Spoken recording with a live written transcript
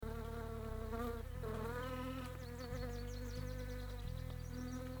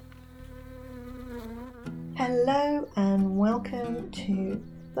Hello and welcome to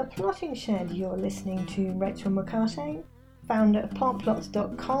The Plotting Shed. You're listening to Rachel McCarthy, founder of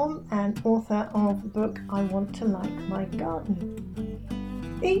plantplots.com and author of the book I Want to Like My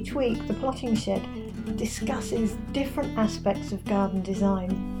Garden. Each week The Plotting Shed discusses different aspects of garden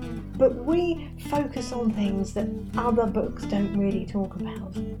design, but we focus on things that other books don't really talk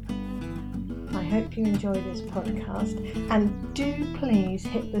about. I hope you enjoy this podcast, and do please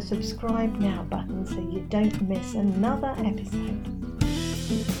hit the subscribe now button so you don't miss another episode.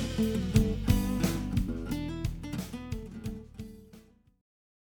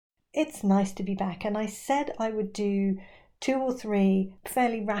 It's nice to be back, and I said I would do 2 or 3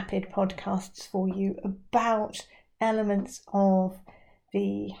 fairly rapid podcasts for you about elements of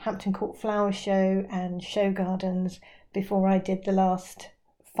the Hampton Court Flower Show and Show Gardens before I did the last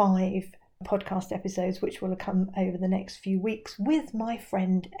 5 podcast episodes, which will come over the next few weeks with my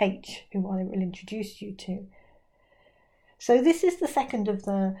friend H, who I will introduce you to. So this is the second of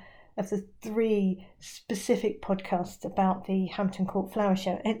the 3 specific podcasts about the Hampton Court Flower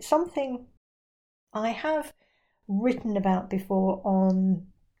Show. It's something I have written about before on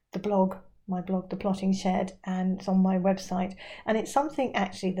the blog, my blog, The Plotting Shed, and it's on my website. And it's something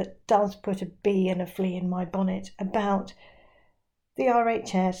actually that does put a bee and a flea in my bonnet about the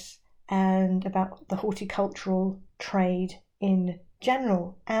RHS and about the horticultural trade in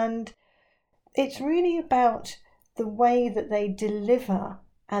general. And it's really about the way that they deliver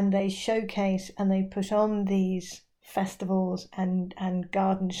and they showcase and they put on these festivals and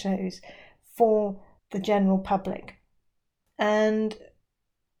garden shows for the general public. And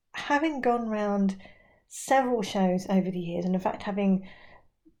having gone round several shows over the years, and in fact having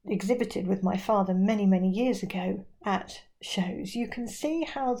exhibited with my father many years ago at shows, you can see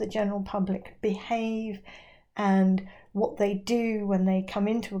how the general public behave and what they do when they come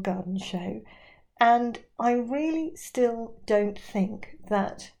into a garden show. And I really still don't think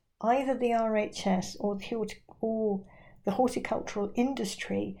that either the RHS or the horticultural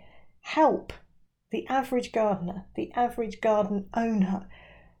industry help the average gardener, the average garden owner,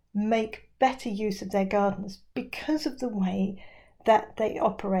 make better use of their gardens because of the way that they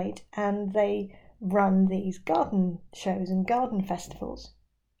operate and they run these garden shows and garden festivals.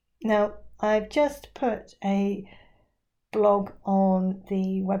 Now, I've just put a blog on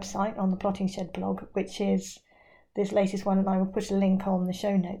the website, on the Plotting Shed blog, which is this latest one, and I will put a link on the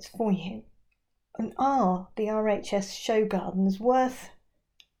show notes for you. And are the RHS Show Gardens worth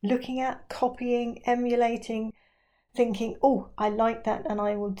looking at, copying, emulating, thinking, oh, I like that and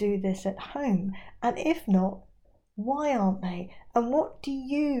I will do this at home? And if not, why aren't they? And what do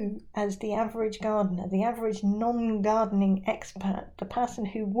you, as the average gardener, the average non-gardening expert, the person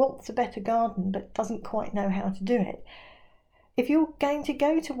who wants a better garden but doesn't quite know how to do it, if you're going to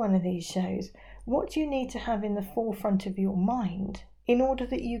go to one of these shows, what do you need to have in the forefront of your mind in order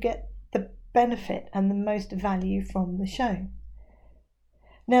that you get the benefit and the most value from the show?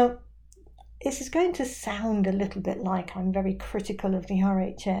 Now, this is going to sound a little bit like I'm very critical of the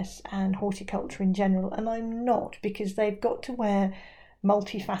RHS and horticulture in general, and I'm not, because they've got to wear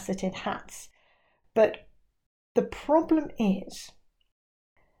multifaceted hats. But the problem is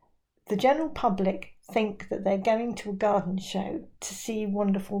the general public think that they're going to a garden show to see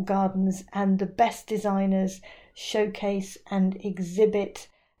wonderful gardens and the best designers showcase and exhibit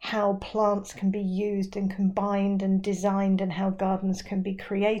how plants can be used and combined and designed and how gardens can be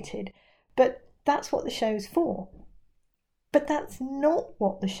created. But that's what the show's for. But that's not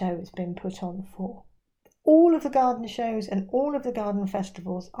what the show has been put on for. All of the garden shows and all of the garden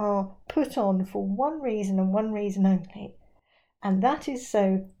festivals are put on for one reason and one reason only. And that is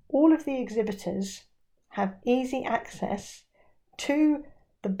so all of the exhibitors have easy access to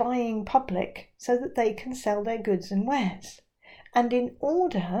the buying public so that they can sell their goods and wares. And in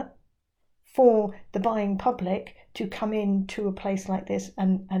order for the buying public to come into a place like this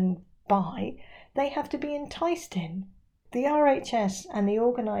and buy, they have to be enticed in. The RHS and the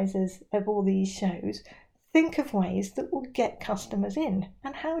organisers of all these shows think of ways that will get customers in.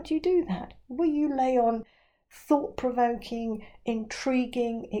 And how do you do that? Well, you lay on thought-provoking,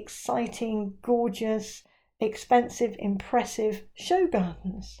 intriguing, exciting, gorgeous, expensive, impressive show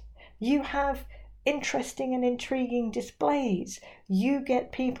gardens. You have interesting and intriguing displays. You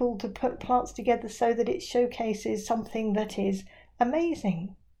get people to put plants together so that it showcases something that is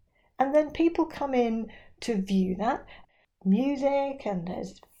amazing. And then people come in to view that. Music, and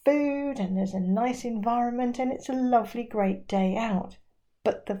there's food, and there's a nice environment, and it's a lovely, great day out.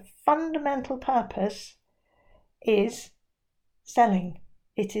 But the fundamental purpose is selling.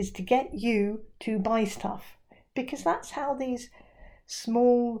 It is to get you to buy stuff, because that's how these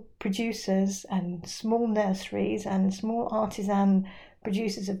small producers and small nurseries and small artisan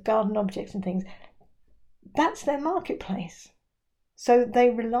producers of garden objects and things, that's their marketplace. So they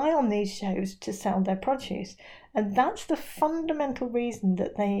rely on these shows to sell their produce, and that's the fundamental reason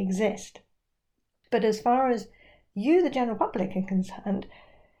that they exist. But as far as you, the general public, are concerned,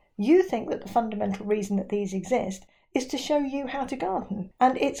 you think that the fundamental reason that these exist is to show you how to garden.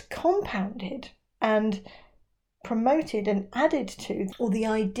 And it's compounded and promoted and added to, or the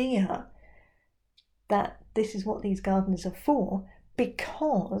idea that this is what these gardens are for,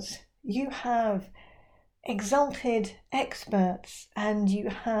 because you have exalted experts and you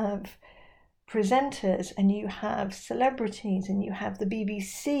have presenters and you have celebrities and you have the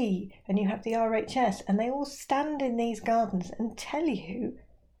BBC and you have the RHS, and they all stand in these gardens and tell you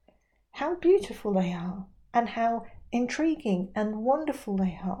how beautiful they are and how intriguing and wonderful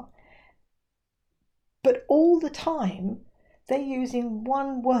they are. But all the time they're using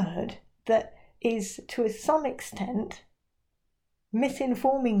one word that is to some extent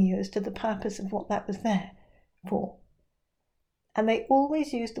misinforming you as to the purpose of what that was there for. And they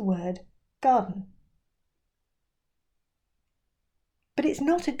always use the word garden. But it's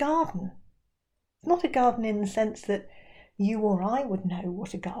not a garden. It's not a garden in the sense that you or I would know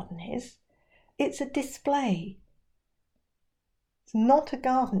what a garden is. It's a display. It's not a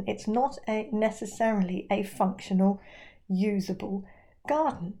garden. It's not necessarily a functional, usable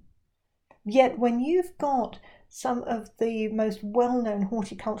garden. Yet when you've got some of the most well-known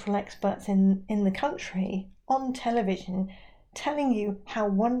horticultural experts in the country on television telling you how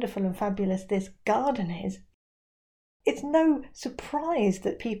wonderful and fabulous this garden is, it's no surprise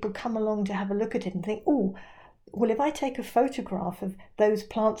that people come along to have a look at it and think, oh, well, if I take a photograph of those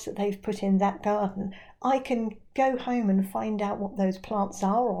plants that they've put in that garden, I can go home and find out what those plants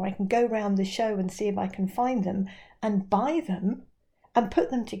are, or I can go round the show and see if I can find them and buy them and put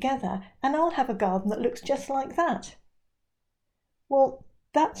them together, and I'll have a garden that looks just like that. Well,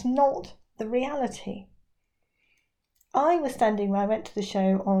 that's not the reality. I was standing where I went to the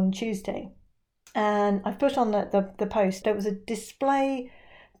show on Tuesday, and I've put on the post, there was a display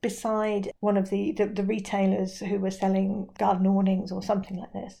beside one of the retailers who were selling garden awnings or something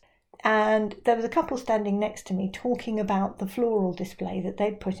like this. And there was a couple standing next to me talking about the floral display that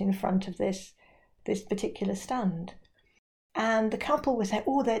they'd put in front of this particular stand. And the couple was saying,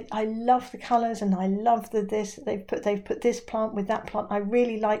 oh, I love the colours and I love this. They've put this plant with that plant. I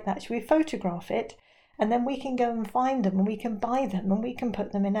really like that. Should we photograph it? And then we can go and find them and we can buy them and we can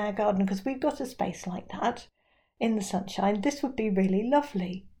put them in our garden because we've got a space like that in the sunshine. This would be really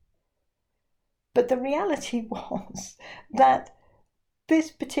lovely. But the reality was that this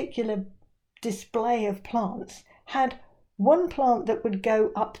particular display of plants had one plant that would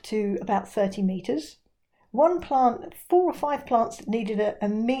go up to about 30 metres, one plant, 4 or 5 plants that needed a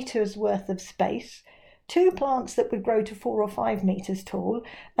metre's worth of space, 2 plants that would grow to 4 or 5 metres tall,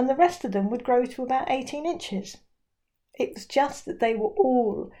 and the rest of them would grow to about 18 inches. It was just that they were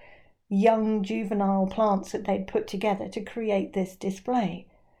all young juvenile plants that they'd put together to create this display.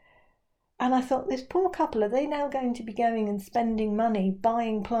 And I thought, this poor couple, are they now going to be going and spending money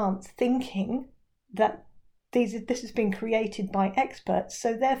buying plants thinking that this has been created by experts,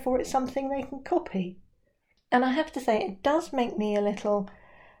 so therefore it's something they can copy? And I have to say, it does make me a little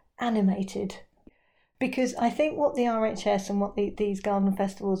animated, because I think what the RHS and what these garden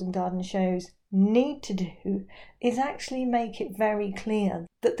festivals and garden shows need to do is actually make it very clear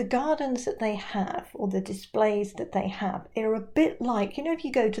that the gardens that they have, or the displays that they have, are a bit like, if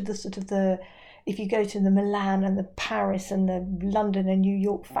you go to if you go to the Milan and the Paris and the London and New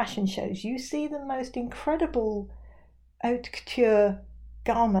York fashion shows, you see the most incredible haute couture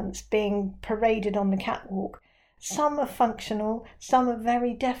garments being paraded on the catwalk. Some are functional, some are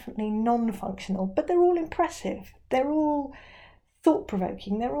very definitely non-functional, but they're all impressive. They're all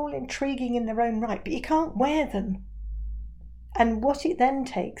thought-provoking, they're all intriguing in their own right, but you can't wear them. And what it then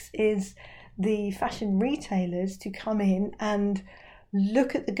takes is the fashion retailers to come in and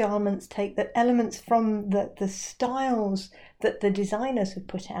look at the garments, take the elements from the styles that the designers have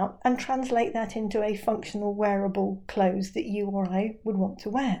put out and translate that into a functional wearable clothes that you or I would want to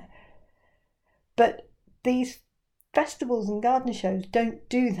wear. But these festivals and garden shows don't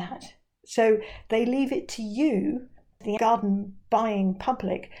do that. So they leave it to you, the garden buying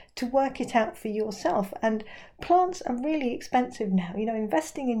public, to work it out for yourself. And plants are really expensive now.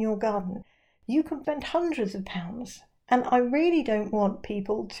 Investing in your garden, you can spend hundreds of pounds. And I really don't want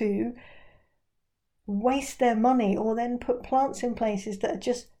people to waste their money or then put plants in places that are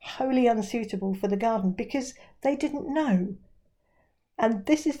just wholly unsuitable for the garden because they didn't know. And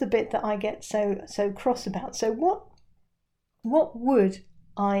this is the bit that I get so cross about. So what What would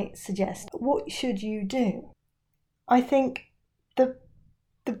I suggest? What should you do? I think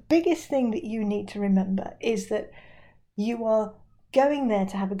the biggest thing that you need to remember is that you are going there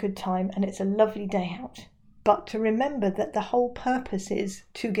to have a good time and it's a lovely day out. But to remember that the whole purpose is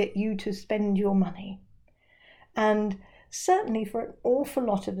to get you to spend your money. And certainly for an awful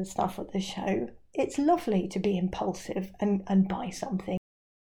lot of the stuff at the show, it's lovely to be impulsive and buy something.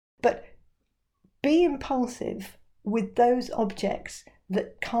 But be impulsive with those objects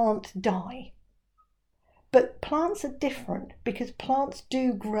that can't die. But plants are different because plants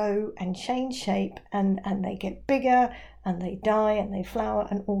do grow and change shape and they get bigger and they die and they flower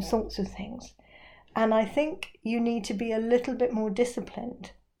and all sorts of things. And I think you need to be a little bit more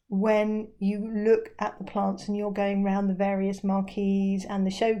disciplined when you look at the plants and you're going around the various marquees and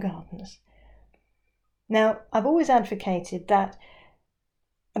the show gardens. Now, I've always advocated that,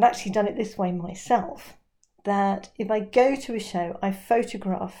 I've actually done it this way myself, that if I go to a show, I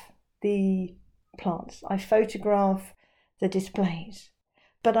photograph the plants, I photograph the displays,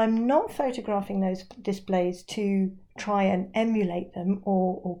 but I'm not photographing those displays to try and emulate them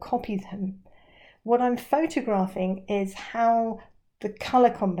or copy them. What I'm photographing is how the colour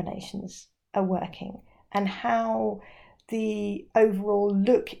combinations are working and how the overall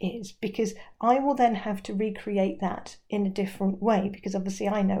look is, because I will then have to recreate that in a different way, because obviously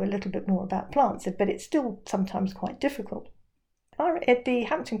I know a little bit more about plants, but it's still sometimes quite difficult. At the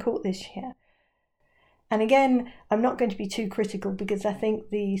Hampton Court this year, and again, I'm not going to be too critical because I think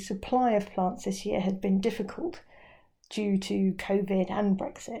the supply of plants this year has been difficult due to COVID and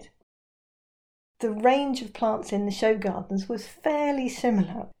Brexit. The range of plants in the show gardens was fairly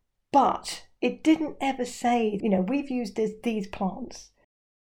similar, but it didn't ever say, we've used these plants.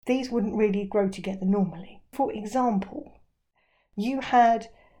 These wouldn't really grow together normally. For example, you had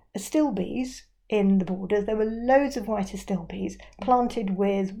astilbes in the borders. There were loads of white astilbes planted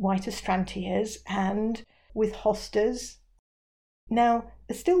with white astrantias and with hostas. Now,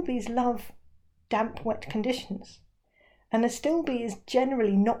 astilbes love damp, wet conditions. An astilbe is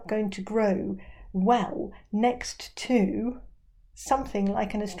generally not going to grow well next to something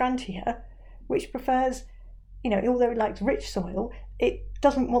like an astrantia, which prefers, although it likes rich soil, it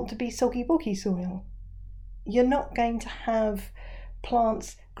doesn't want to be soggy boggy soil. You're not going to have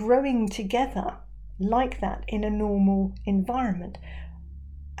plants growing together like that in a normal environment.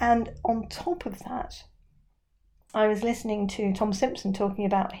 And on top of that, I was listening to Tom Simpson talking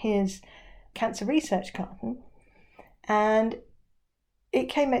about his cancer research garden, and it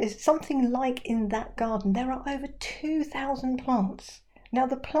came out as something like in that garden there are over 2,000 plants. Now,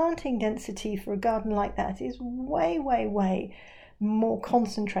 the planting density for a garden like that is way, way, way more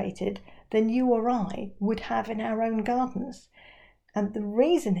concentrated than you or I would have in our own gardens. And the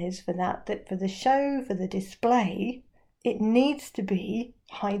reason is for that for the show, for the display, it needs to be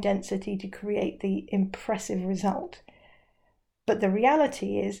high density to create the impressive result. But the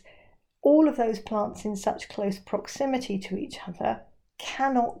reality is all of those plants in such close proximity to each other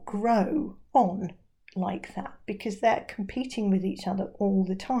cannot grow on like that because they're competing with each other all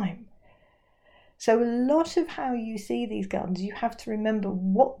the time. So a lot of how you see these gardens, you have to remember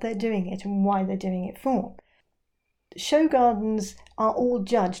what they're doing it and why they're doing it for. Show gardens are all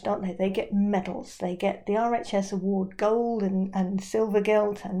judged, aren't they? They get medals. They get the RHS award, gold and silver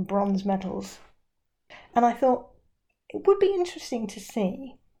gilt and bronze medals. And I thought it would be interesting to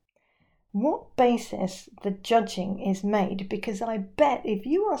see what basis the judging is made, because I bet if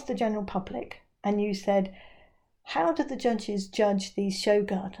you asked the general public and you said, how do the judges judge these show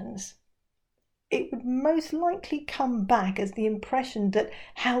gardens? It would most likely come back as the impression that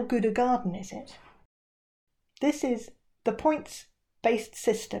how good a garden is it? This is the points-based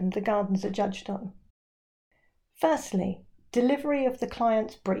system the gardens are judged on. Firstly, delivery of the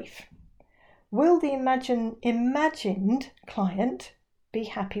client's brief. Will the imagined client be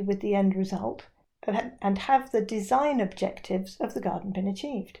happy with the end result and have the design objectives of the garden been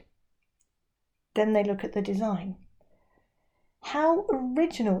achieved? Then they look at the design. How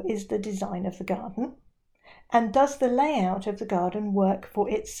original is the design of the garden? And does the layout of the garden work for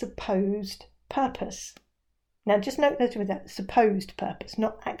its supposed purpose? Now, just note that with that, supposed purpose,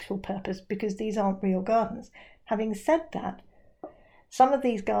 not actual purpose, because these aren't real gardens. Having said that, some of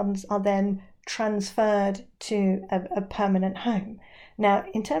these gardens are then transferred to a permanent home. Now,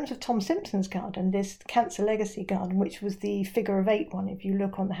 in terms of Tom Simpson's garden, this Cancer Legacy garden, which was the figure of 8 one, if you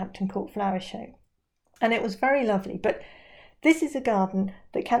look on the Hampton Court Flower Show, and it was very lovely, but this is a garden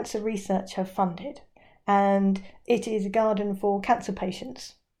that Cancer Research have funded, and it is a garden for cancer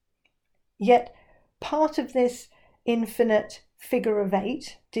patients. Yet, part of this infinite figure of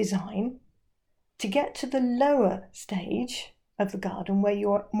 8 design to get to the lower stage of the garden where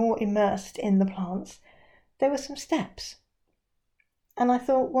you're more immersed in the plants, there were some steps. And I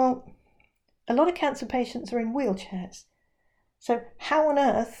thought, well, a lot of cancer patients are in wheelchairs. So how on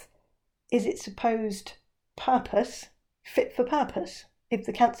earth is its supposed purpose fit for purpose if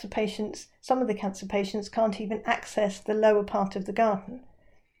some of the cancer patients can't even access the lower part of the garden?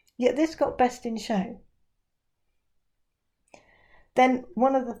 Yet this got best in show. Then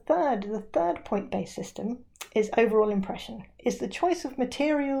the third point-based system is overall impression. Is the choice of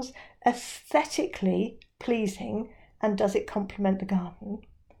materials aesthetically pleasing, and does it complement the garden?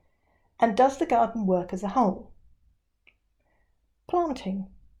 And does the garden work as a whole? Planting.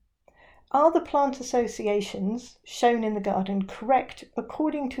 Are the plant associations shown in the garden correct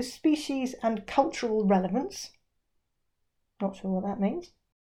according to species and cultural relevance? Not sure what that means.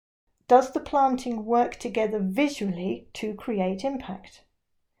 Does the planting work together visually to create impact?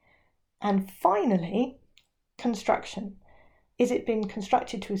 And finally, construction. Is it being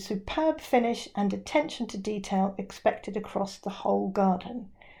constructed to a superb finish and attention to detail expected across the whole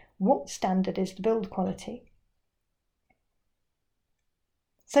garden? What standard is the build quality?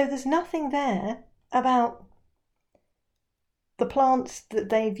 So there's nothing there about the plants that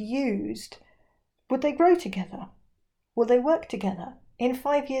they've used. Would they grow together? Will they work together? In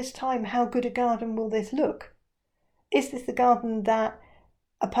 5 years' time, how good a garden will this look? Is this the garden that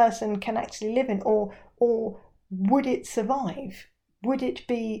a person can actually live in, or would it survive? Would it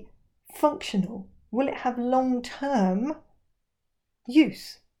be functional? Will it have long-term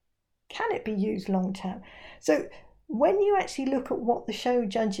use? Can it be used long-term? So when you actually look at what the show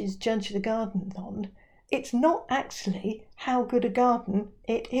judges judge the gardens on, it's not actually how good a garden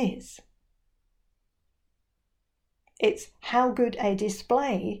it is. It's how good a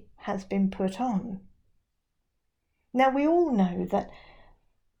display has been put on. Now, we all know that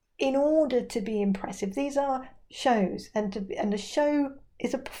in order to be impressive, these are shows, and a show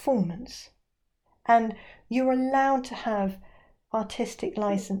is a performance. And you're allowed to have artistic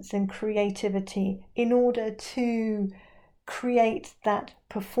license and creativity in order to create that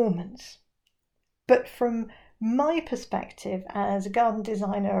performance. But from my perspective as a garden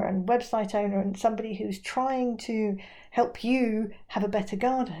designer and website owner and somebody who's trying to help you have a better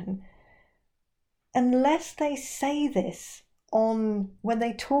garden, unless they say this when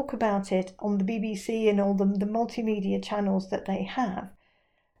they talk about it on the BBC and all the multimedia channels that they have,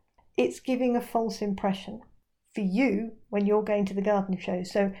 it's giving a false impression for you when you're going to the garden show.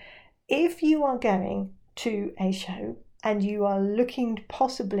 So if you are going to a show and you are looking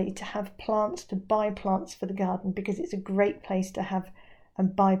possibly to have plants, to buy plants for the garden, because it's a great place to have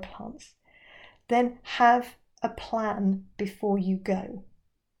and buy plants, then have a plan before you go.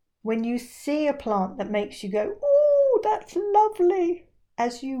 When you see a plant that makes you go, "Oh, that's lovely,"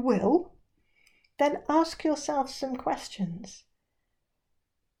 as you will, then ask yourself some questions.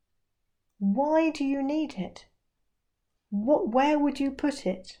 Why do you need it? Where would you put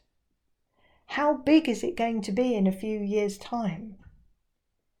it? How big is it going to be in a few years' time?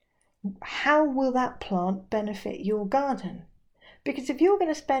 How will that plant benefit your garden? Because if you're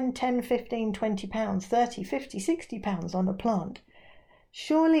going to spend 10, 15, 20 pounds, 30, 50, 60 pounds on a plant,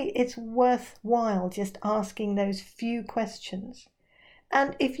 surely it's worthwhile just asking those few questions.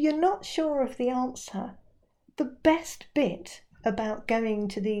 And if you're not sure of the answer, the best bit about going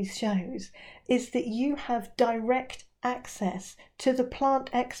to these shows is that you have direct access to the plant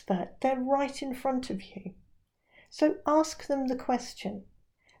expert. They're right in front of you. So ask them the question.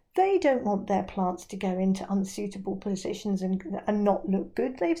 They don't want their plants to go into unsuitable positions and not look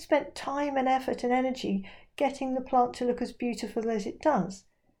good. They've spent time and effort and energy getting the plant to look as beautiful as it does.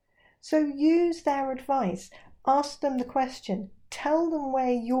 So use their advice. Ask them the question. Tell them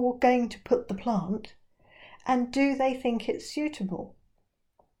where you're going to put the plant, and do they think it's suitable?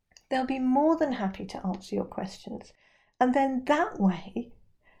 They'll be more than happy to answer your questions. And then that way,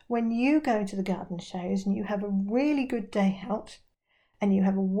 when you go to the garden shows and you have a really good day out and you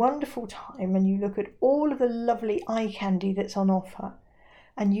have a wonderful time and you look at all of the lovely eye candy that's on offer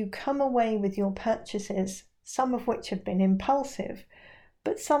and you come away with your purchases, some of which have been impulsive,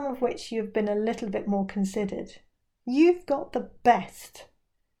 but some of which you've been a little bit more considered, you've got the best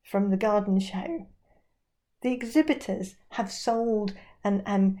from the garden show. The exhibitors have sold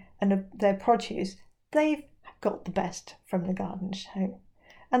and their produce. They've got the best from the garden show.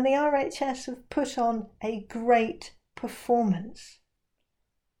 And the RHS have put on a great performance.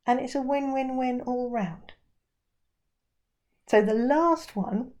 And it's a win-win-win all round. So the last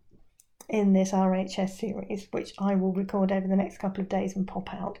one in this RHS series, which I will record over the next couple of days and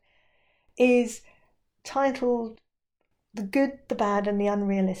pop out, is titled the good, the bad and the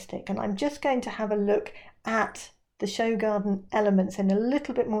unrealistic. And I'm just going to have a look at the show garden elements in a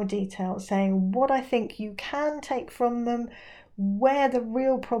little bit more detail, saying what I think you can take from them, where the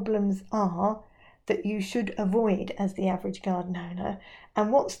real problems are that you should avoid as the average garden owner,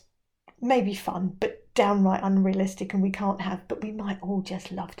 and what's maybe fun but downright unrealistic and we can't have, but we might all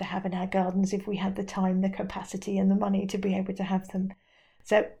just love to have in our gardens if we had the time, the capacity and the money to be able to have them.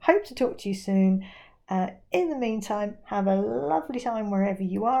 So hope to talk to you soon. In the meantime, have a lovely time wherever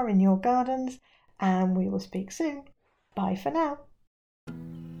you are in your gardens, and we will speak soon. Bye for now.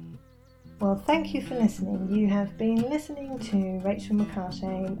 Well, thank you for listening. You have been listening to Rachel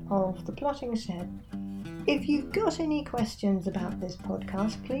McCartane of The Plotting Shed. If you've got any questions about this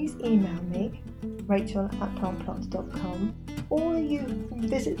podcast, please email me, rachel@plantplots.com, or you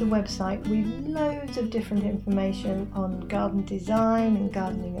visit the website with loads of different information on garden design and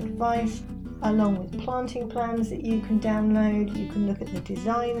gardening advice, along with planting plans that you can download. You can look at the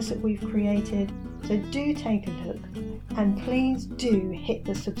designs that we've created. So do take a look, and please do hit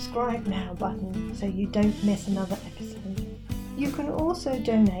the subscribe now button so you don't miss another episode. You can also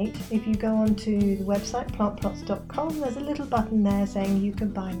donate if you go onto the website plantplots.com. There's a little button there saying you can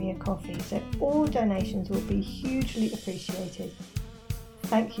buy me a coffee. So all donations will be hugely appreciated.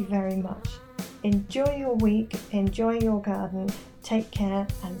 Thank you very much. Enjoy your week, enjoy your garden, take care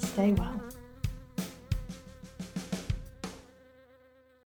and stay well.